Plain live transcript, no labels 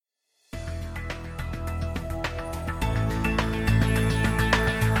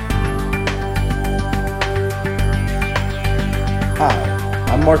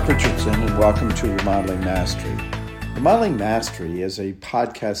I'm Mark Richardson, and welcome to Remodeling Mastery. Remodeling Mastery is a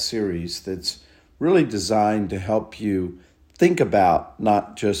podcast series that's really designed to help you think about,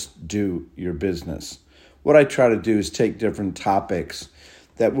 not just do your business. What I try to do is take different topics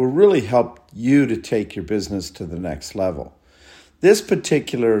that will really help you to take your business to the next level. This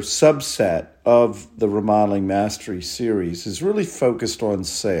particular subset of the Remodeling Mastery series is really focused on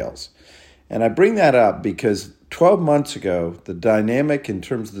sales. And I bring that up because 12 months ago, the dynamic in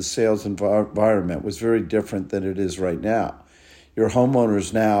terms of the sales environment was very different than it is right now. Your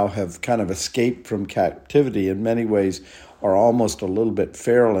homeowners now have kind of escaped from captivity, in many ways are almost a little bit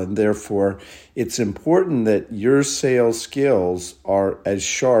feral, and therefore it's important that your sales skills are as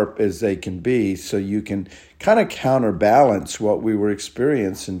sharp as they can be so you can kind of counterbalance what we were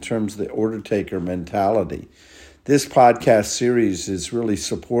experiencing in terms of the order taker mentality. This podcast series is really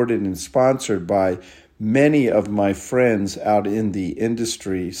supported and sponsored by many of my friends out in the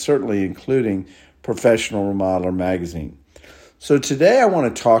industry, certainly including Professional Remodeler Magazine. So today I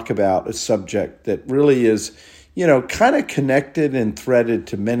want to talk about a subject that really is, kind of connected and threaded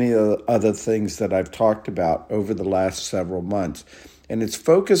to many other things that I've talked about over the last several months. And it's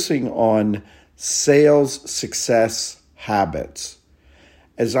focusing on sales success habits.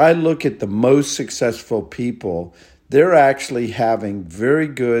 As I look at the most successful people, they're actually having very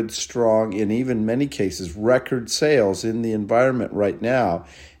good, strong, and even many cases, record sales in the environment right now.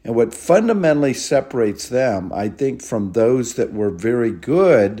 And what fundamentally separates them, I think, from those that were very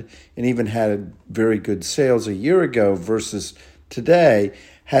good and even had very good sales a year ago versus today,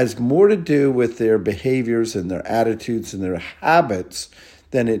 has more to do with their behaviors and their attitudes and their habits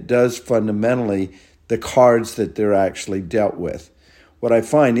than it does fundamentally the cards that they're actually dealt with. What I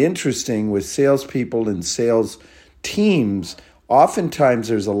find interesting with salespeople and sales teams, oftentimes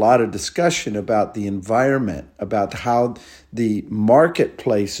there's a lot of discussion about the environment, about how the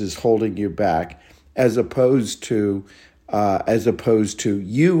marketplace is holding you back, as opposed to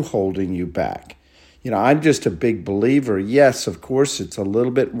you holding you back. I'm just a big believer. Yes, of course, it's a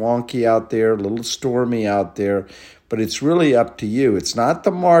little bit wonky out there, a little stormy out there, but it's really up to you. It's not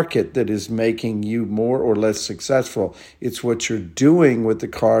the market that is making you more or less successful. It's what you're doing with the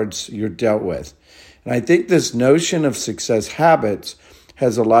cards you're dealt with. And I think this notion of success habits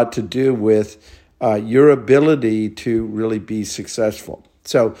has a lot to do with your ability to really be successful.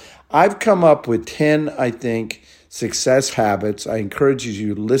 So I've come up with 10, I think, success habits. I encourage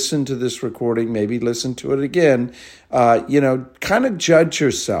you to listen to this recording, maybe listen to it again, kind of judge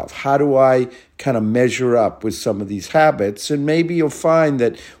yourself. How do I kind of measure up with some of these habits? And maybe you'll find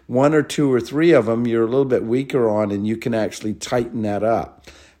that one or two or three of them you're a little bit weaker on, and you can actually tighten that up.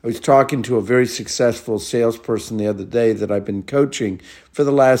 I was talking to a very successful salesperson the other day that I've been coaching for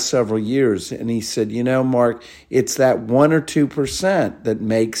the last several years, and he said, Mark, it's that 1 or 2% that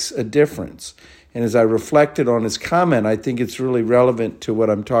makes a difference. And as I reflected on his comment, I think it's really relevant to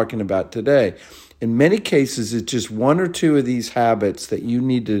what I'm talking about today. In many cases, it's just one or two of these habits that you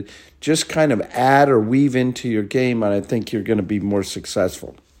need to just kind of add or weave into your game, and I think you're going to be more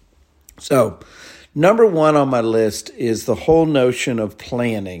successful. So, number one on my list is the whole notion of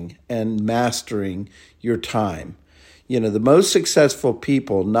planning and mastering your time. The most successful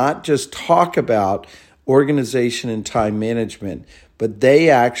people not just talk about organization and time management, but they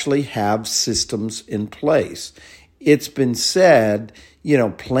actually have systems in place. It's been said,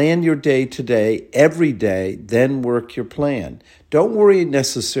 plan your day today, every day, then work your plan. Don't worry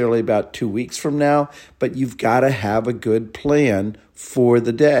necessarily about 2 weeks from now, but you've got to have a good plan for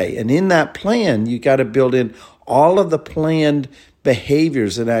the day. And in that plan, you got to build in all of the planned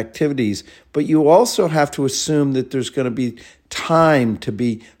behaviors and activities, but you also have to assume that there's going to be time to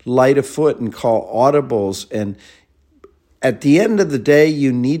be light of foot and call audibles. And at the end of the day,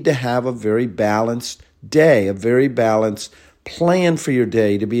 you need to have a very balanced day, a very balanced plan for your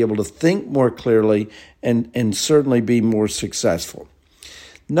day to be able to think more clearly and certainly be more successful.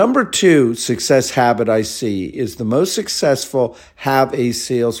 Number two success habit I see is the most successful have a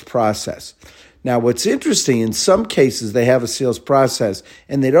sales process. Now, what's interesting, in some cases, they have a sales process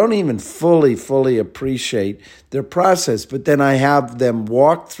and they don't even fully appreciate their process. But then I have them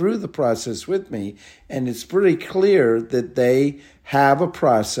walk through the process with me, and it's pretty clear that they have a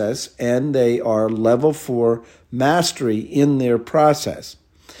process and they are level 4 mastery in their process.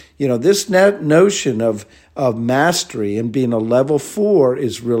 This notion of mastery and being a level 4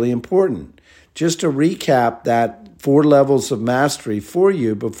 is really important. Just to recap that 4 levels of mastery for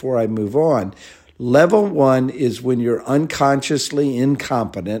you before I move on. Level 1 is when you're unconsciously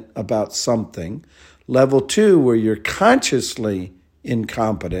incompetent about something. Level 2, where you're consciously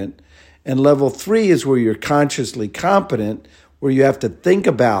incompetent. And level 3 is where you're consciously competent where you have to think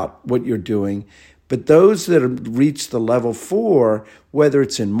about what you're doing. But those that have reached the level 4, whether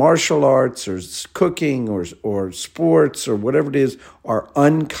it's in martial arts or cooking or sports or whatever it is, are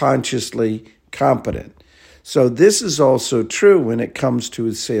unconsciously competent. So this is also true when it comes to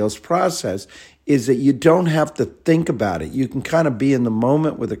a sales process, is that you don't have to think about it. You can kind of be in the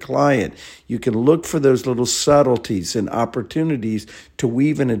moment with a client. You can look for those little subtleties and opportunities to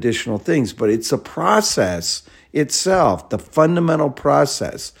weave in additional things. But it's a process itself, the fundamental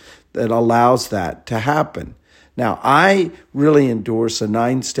process that allows that to happen. Now, I really endorse a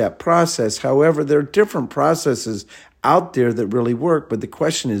 9-step process. However, there are different processes out there that really work. But the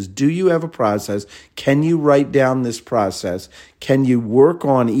question is, do you have a process? Can you write down this process? Can you work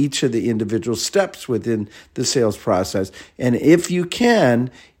on each of the individual steps within the sales process? And if you can,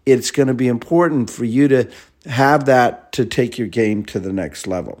 it's going to be important for you to have that to take your game to the next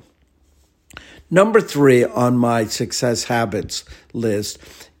level. Number 3 on my success habits list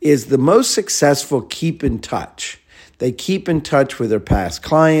is the most successful keep in touch. They keep in touch with their past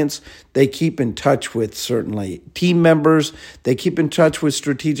clients. They keep in touch with certainly team members. They keep in touch with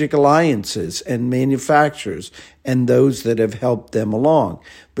strategic alliances and manufacturers and those that have helped them along.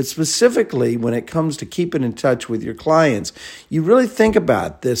 But specifically, when it comes to keeping in touch with your clients, you really think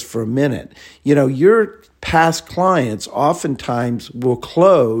about this for a minute. You know, your past clients oftentimes will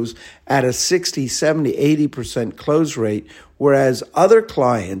close at a 60, 70, 80% close rate, whereas other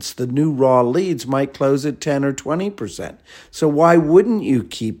clients, the new raw leads, might close at 10 or 20%. So why wouldn't you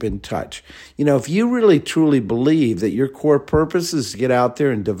keep in touch? You know, if you really truly believe that your core purpose is to get out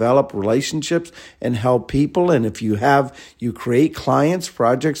there and develop relationships and help people, and if you create clients,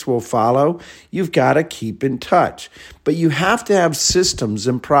 projects will follow, you've got to keep in touch. But you have to have systems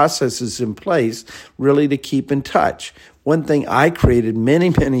and processes in place really to keep in touch. One thing I created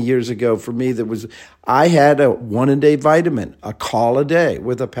many, many years ago for me I had a 1-a-day vitamin, a call a day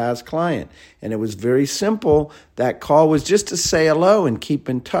with a past client. And it was very simple. That call was just to say hello and keep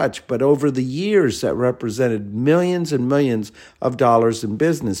in touch. But over the years, that represented millions and millions of dollars in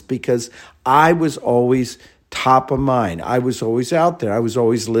business because I was always top of mind. I was always out there. I was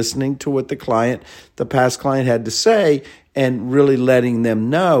always listening to what the past client had to say, and really letting them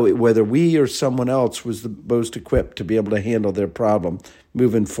know whether we or someone else was the most equipped to be able to handle their problem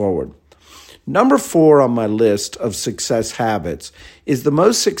moving forward. Number 4 on my list of success habits is the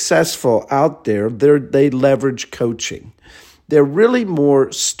most successful out there. They leverage coaching. They're really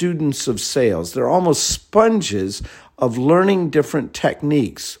more students of sales. They're almost sponges of learning different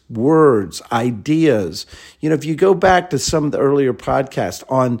techniques, words, ideas. You know, if you go back to some of the earlier podcasts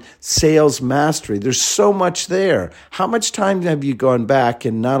on sales mastery, there's so much there. How much time have you gone back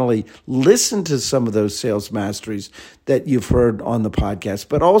and not only listened to some of those sales masteries that you've heard on the podcast,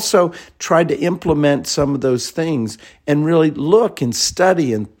 but also tried to implement some of those things and really look and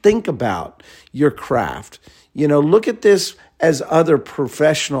study and think about your craft? You know, look at this as other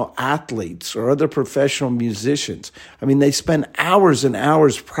professional athletes or other professional musicians. I mean, they spend hours and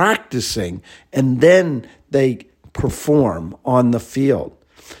hours practicing and then they perform on the field.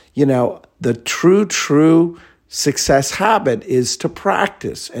 You know, the true success habit is to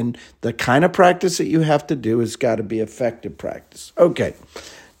practice. And the kind of practice that you have to do has got to be effective practice. Okay.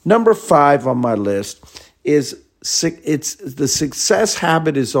 Number 5 on my list is the success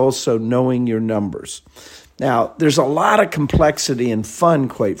habit is also knowing your numbers. Now, there's a lot of complexity and fun,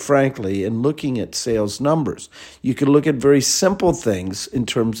 quite frankly, in looking at sales numbers. You can look at very simple things in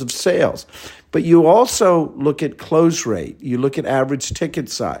terms of sales, but you also look at close rate. You look at average ticket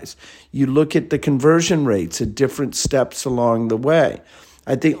size. You look at the conversion rates at different steps along the way.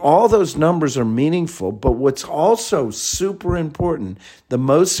 I think all those numbers are meaningful, but what's also super important, the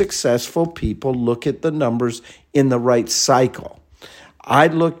most successful people look at the numbers in the right cycle. I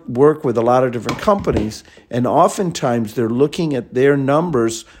work with a lot of different companies, and oftentimes they're looking at their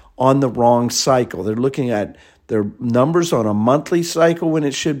numbers on the wrong cycle. They're looking at their numbers on a monthly cycle when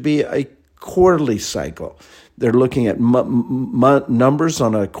it should be a quarterly cycle. They're looking at numbers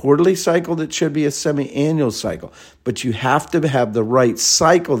on a quarterly cycle that should be a semi-annual cycle. But you have to have the right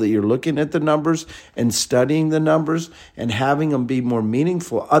cycle that you're looking at the numbers and studying the numbers and having them be more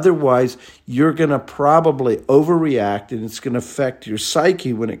meaningful. Otherwise, you're going to probably overreact, and it's going to affect your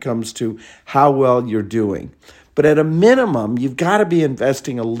psyche when it comes to how well you're doing. But at a minimum, you've got to be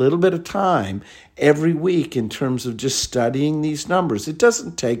investing a little bit of time every week in terms of just studying these numbers. It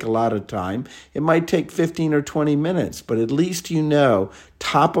doesn't take a lot of time. It might take 15 or 20 minutes, but at least you know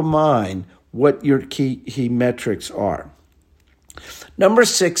top of mind what your key metrics are. Number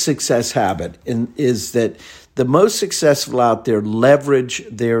 6 success habit is that the most successful out there leverage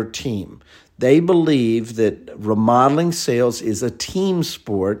their team. They believe that remodeling sales is a team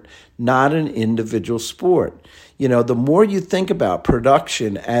sport, not an individual sport. You know, the more you think about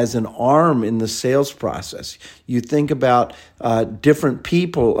production as an arm in the sales process, you think about different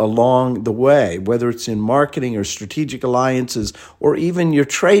people along the way, whether it's in marketing or strategic alliances or even your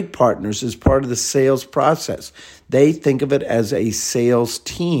trade partners as part of the sales process. They think of it as a sales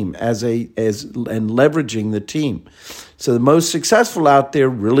team, and leveraging the team. So the most successful out there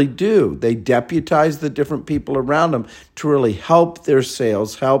really do. They deputize the different people around them to really help their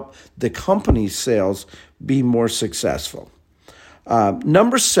sales, help the company's sales be more successful.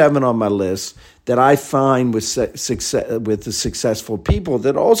 Number 7 on my list that I find with the successful people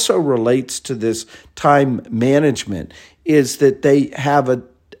that also relates to this time management is that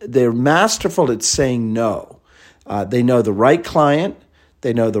they're masterful at saying no. They know the right client,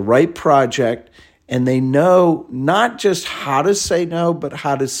 they know the right project, and they know not just how to say no, but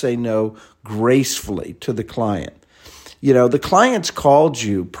how to say no gracefully to the client. You know, the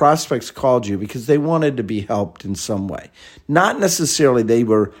prospects called you because they wanted to be helped in some way. Not necessarily they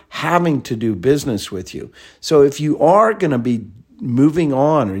were having to do business with you. So if you are going to be moving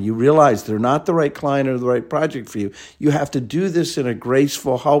on or you realize they're not the right client or the right project for you, you have to do this in a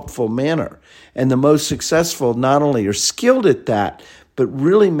graceful, helpful manner. And the most successful not only are skilled at that, but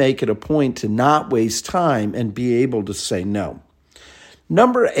really make it a point to not waste time and be able to say no.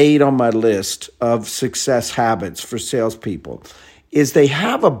 Number 8 on my list of success habits for salespeople is they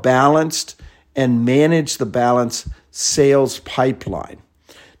have a balanced and manage the balanced sales pipeline.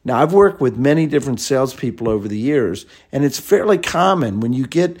 Now, I've worked with many different salespeople over the years, and it's fairly common when you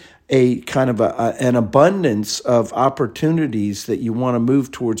get a kind of an abundance of opportunities that you want to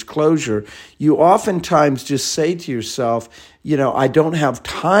move towards closure, you oftentimes just say to yourself, you know, I don't have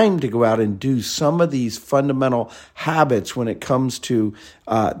time to go out and do some of these fundamental habits when it comes to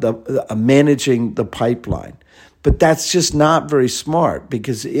managing the pipeline. But that's just not very smart,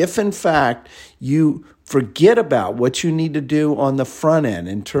 because if in fact you forget about what you need to do on the front end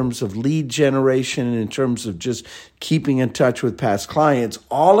in terms of lead generation and in terms of just keeping in touch with past clients,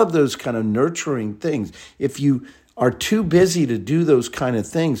 all of those kind of nurturing things, if you are too busy to do those kind of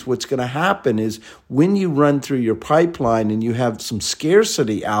things, what's going to happen is when you run through your pipeline and you have some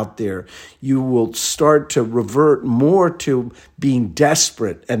scarcity out there, you will start to revert more to being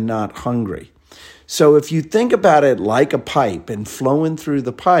desperate and not hungry. So if you think about it like a pipe and flowing through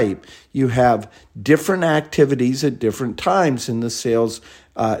the pipe, you have different activities at different times in the sales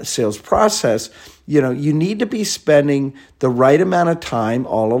process. You know, you need to be spending the right amount of time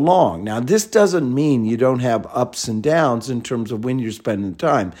all along. Now, this doesn't mean you don't have ups and downs in terms of when you're spending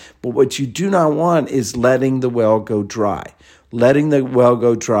time, but what you do not want is letting the well go dry. Letting the well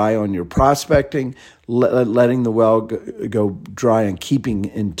go dry on your prospecting, letting the well go dry on keeping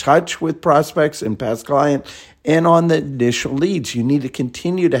in touch with prospects and past clients, and on the initial leads. You need to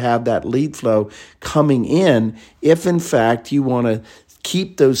continue to have that lead flow coming in if, in fact, you want to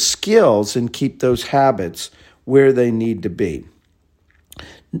keep those skills and keep those habits where they need to be.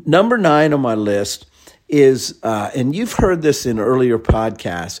 Number 9 on my list is, and you've heard this in earlier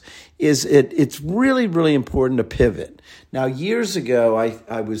podcasts, it's really, really important to pivot. Now, years ago,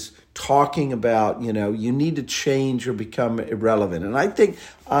 I was talking about, you know, you need to change or become irrelevant. And I think,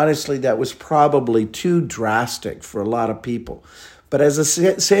 honestly, that was probably too drastic for a lot of people. But as a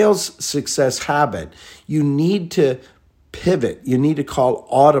sales success habit, you need to pivot. You need to call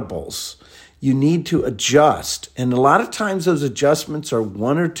audibles. You need to adjust. And a lot of times those adjustments are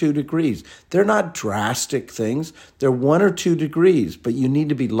 1 or 2 degrees. They're not drastic things. They're 1 or 2 degrees, but you need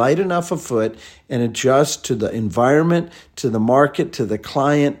to be light enough afoot and adjust to the environment, to the market, to the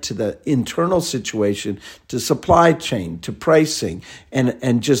client, to the internal situation, to supply chain, to pricing,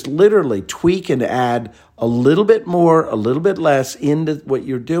 and just literally tweak and add a little bit more, a little bit less into what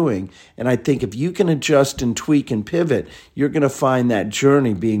you're doing. And I think if you can adjust and tweak and pivot, you're going to find that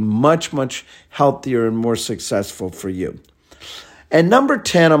journey being much, much healthier and more successful for you. And number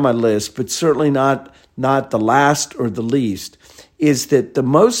 10 on my list, but certainly not the last or the least, is that the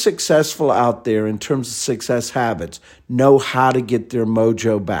most successful out there in terms of success habits know how to get their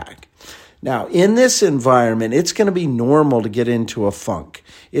mojo back. Now, in this environment, it's going to be normal to get into a funk.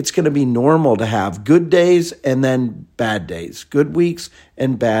 It's going to be normal to have good days and then bad days, good weeks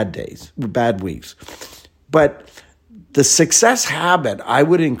and bad weeks. But the success habit I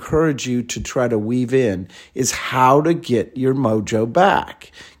would encourage you to try to weave in is how to get your mojo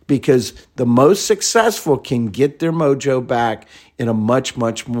back, because the most successful can get their mojo back in a much,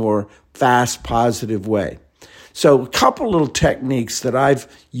 much more fast, positive way. So a couple little techniques that I've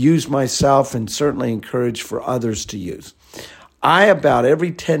used myself and certainly encourage for others to use. I, about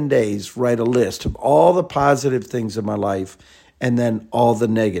every 10 days, write a list of all the positive things in my life and then all the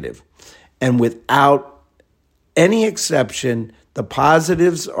negative. And without any exception, the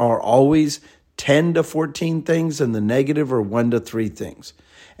positives are always 10 to 14 things and the negative are 1 to 3 things.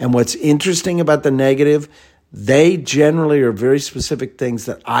 And what's interesting about the negative, they generally are very specific things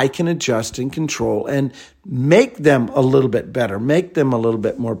that I can adjust and control and make them a little bit better, make them a little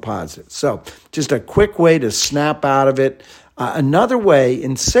bit more positive. So just a quick way to snap out of it. Another way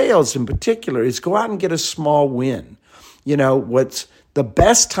in sales in particular is go out and get a small win. What's the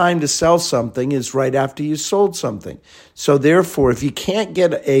best time to sell something is right after you sold something. So therefore, if you can't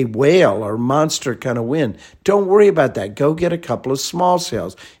get a whale or monster kind of win, don't worry about that. Go get a couple of small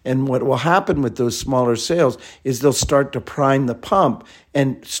sales. And what will happen with those smaller sales is they'll start to prime the pump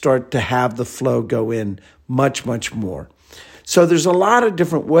and start to have the flow go in much, much more. So there's a lot of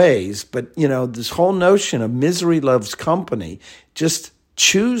different ways, but this whole notion of misery loves company, just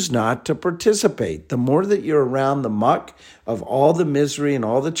choose not to participate. The more that you're around the muck of all the misery and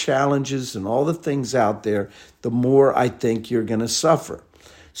all the challenges and all the things out there, the more I think you're going to suffer.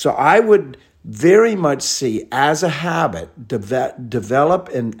 So I would very much see as a habit, develop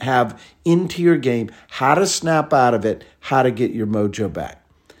and have into your game how to snap out of it, how to get your mojo back.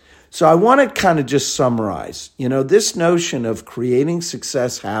 So I want to kind of just summarize, this notion of creating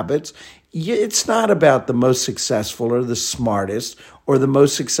success habits, it's not about the most successful or the smartest or the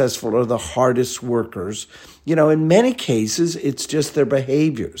most successful or the hardest workers. In many cases, it's just their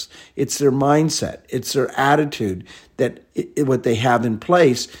behaviors. It's their mindset. It's their attitude what they have in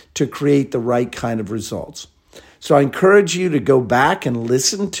place to create the right kind of results. So I encourage you to go back and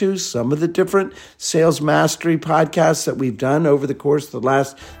listen to some of the different sales mastery podcasts that we've done over the course of the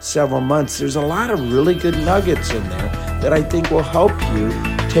last several months. There's a lot of really good nuggets in there that I think will help you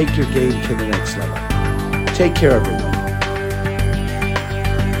take your game to the next level. Take care, everyone.